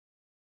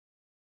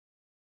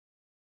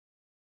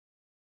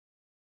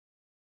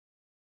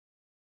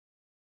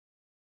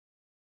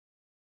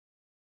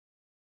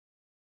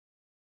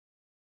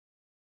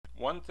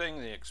One thing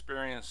the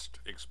experienced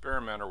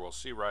experimenter will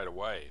see right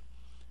away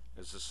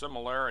is the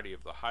similarity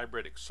of the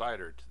hybrid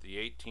exciter to the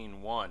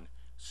 18-1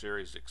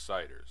 series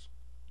exciters.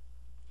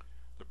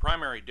 The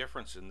primary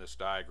difference in this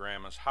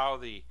diagram is how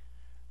the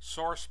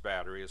source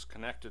battery is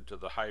connected to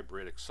the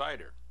hybrid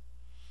exciter.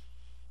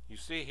 You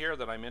see here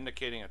that I'm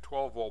indicating a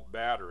 12-volt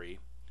battery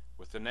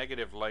with the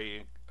negative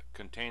leg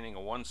containing a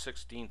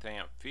 1/16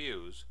 amp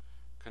fuse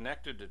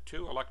connected to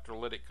two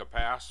electrolytic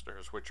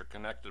capacitors which are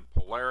connected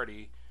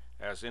polarity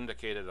as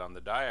indicated on the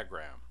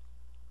diagram.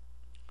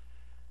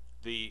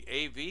 The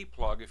AV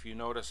plug, if you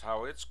notice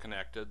how it's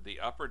connected, the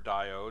upper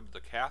diode,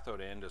 the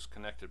cathode end, is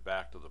connected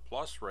back to the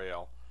plus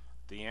rail.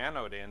 The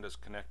anode end is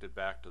connected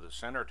back to the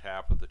center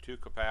tap of the two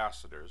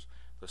capacitors,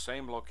 the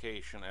same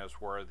location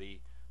as where the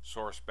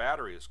source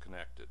battery is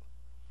connected.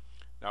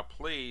 Now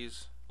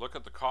please look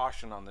at the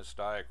caution on this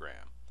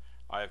diagram.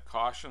 I have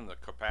cautioned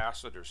that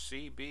capacitor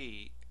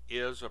CB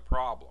is a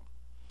problem.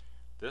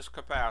 This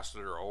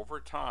capacitor over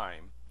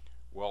time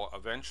will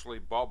eventually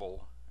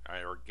bubble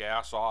or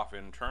gas off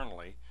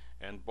internally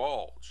and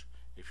bulge.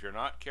 If you're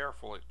not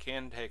careful, it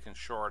can take and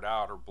short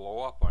out or blow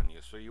up on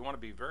you. So you want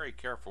to be very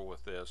careful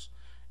with this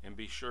and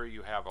be sure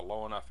you have a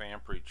low enough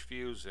amperage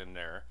fuse in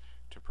there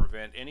to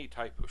prevent any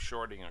type of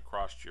shorting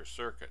across your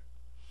circuit.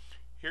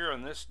 Here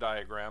in this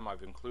diagram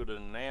I've included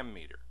an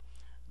ammeter.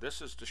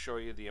 This is to show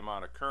you the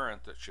amount of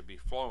current that should be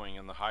flowing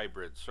in the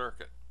hybrid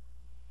circuit.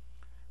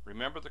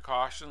 Remember the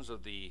cautions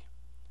of the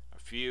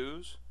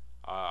fuse.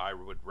 I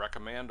would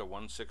recommend a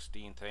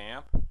 1/16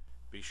 amp.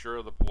 Be sure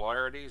of the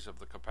polarities of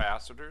the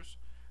capacitors.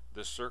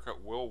 This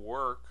circuit will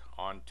work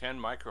on 10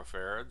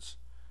 microfarads,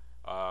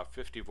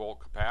 50 volt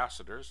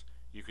capacitors.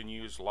 You can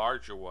use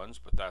larger ones,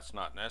 but that's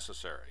not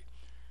necessary.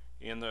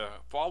 In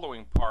the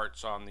following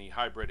parts on the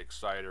hybrid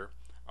exciter,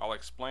 I'll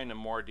explain in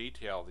more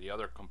detail the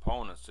other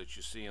components that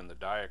you see in the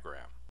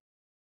diagram.